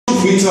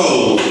truth be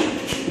told,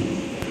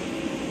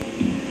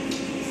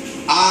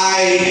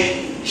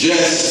 I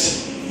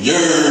just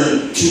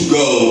yearn to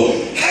go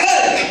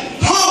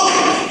home.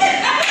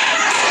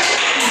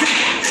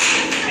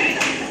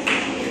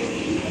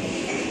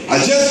 I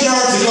just yearn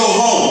to go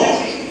home.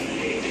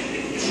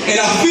 And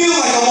I feel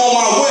like I'm on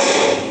my way.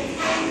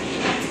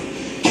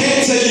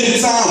 Can't tell you the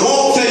time,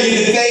 won't tell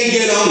you the day,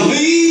 yet I'm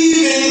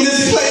leaving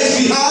this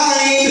place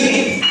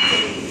behind.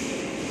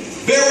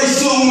 Very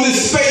soon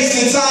this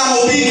space and time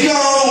will be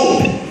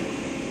gone.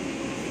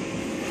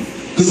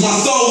 Because my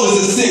soul is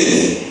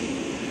ascending.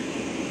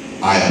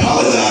 I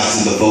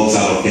apologize to the folks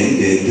I've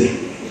offended.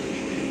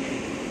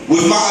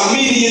 With my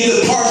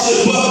immediate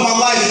departure, but my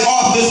life's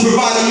office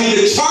provided me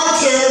the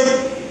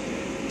charter.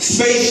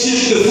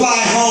 Spaceship to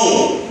fly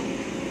home.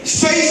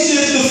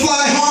 Spaceship to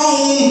fly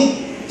home.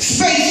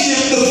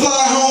 Spaceship to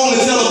fly home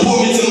and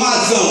teleport me to my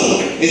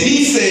zone. And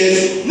he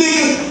says,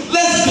 nigga,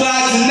 let's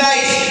glide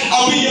tonight.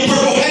 I'll be your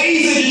purple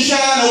haze and your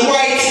China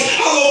white.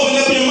 I'll open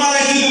up your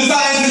mind to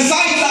designs and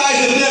sights eyes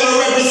have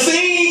never ever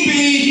seen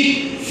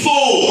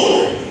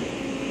before.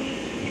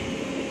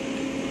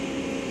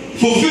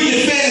 Fulfill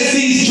your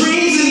fantasies,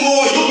 dreams, and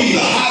more. You'll be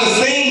the hottest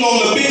thing on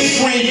the big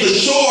screen for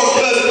sure,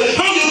 cause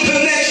I'm your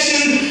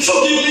connection.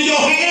 So give me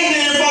your hand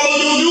there and follow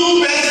your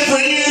new best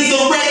friend's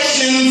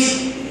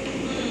directions.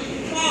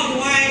 Come on,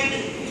 Dwayne.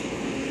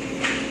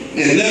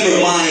 And never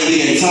mind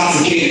the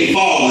intoxicated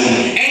fallen.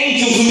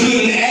 Angels who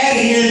couldn't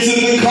adhere to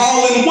the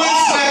calling.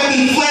 Once wrapped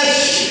in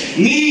flesh,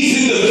 knees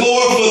hit the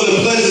floor for the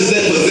pleasures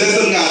that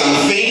possess them. Got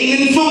them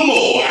fiending for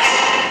more.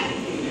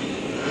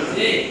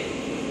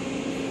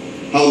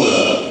 Hold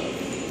up.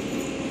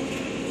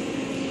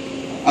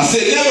 I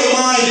said, never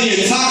mind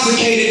the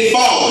intoxicated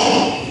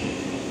fallen.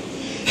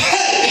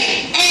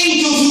 Hey,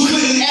 angels who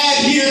couldn't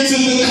adhere to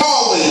the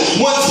calling.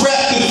 Once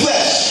wrapped in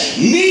flesh,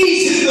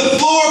 knees hit the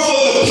floor for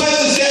the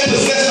pleasures that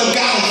possess them.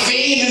 Got them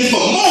fiending for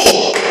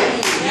more.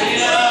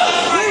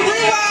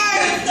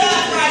 Rewind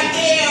stuff right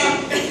there.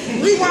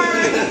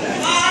 Rewind.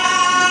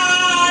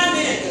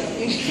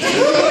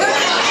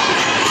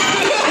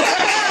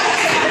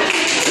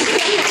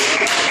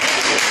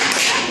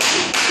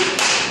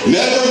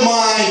 Never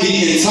mind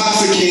the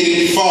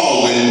intoxicated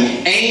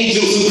fallen,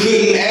 angels who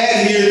couldn't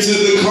adhere to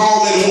the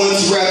calling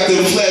once wrapped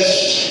in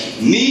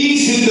flesh,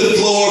 knees hit the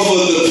floor for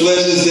the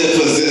pleasures that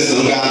possess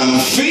them, got them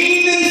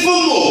fiending for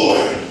more.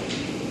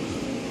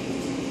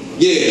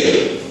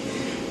 Yeah.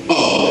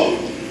 Oh.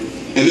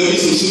 And there'll be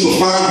some super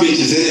fine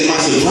bitches, and it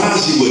might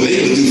surprise you what they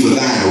would do for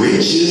thine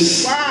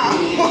riches. Wow.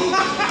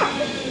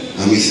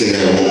 Let me say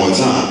that one more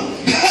time.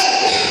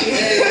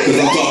 Because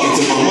I'm talking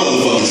to my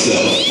motherfucking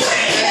self.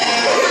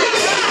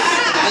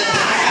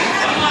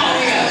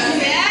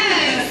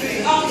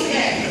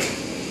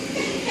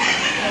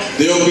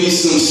 There'll be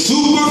some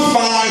super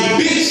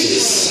fine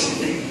bitches.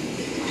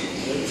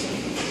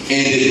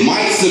 And it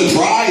might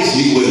surprise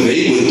you what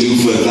they would do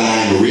for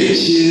thine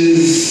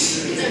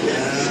riches.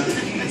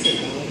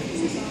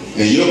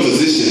 And your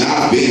position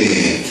I've been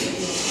in.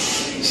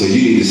 So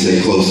you need to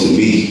stay close to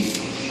me.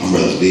 I'm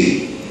Brother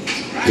D.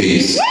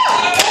 Peace.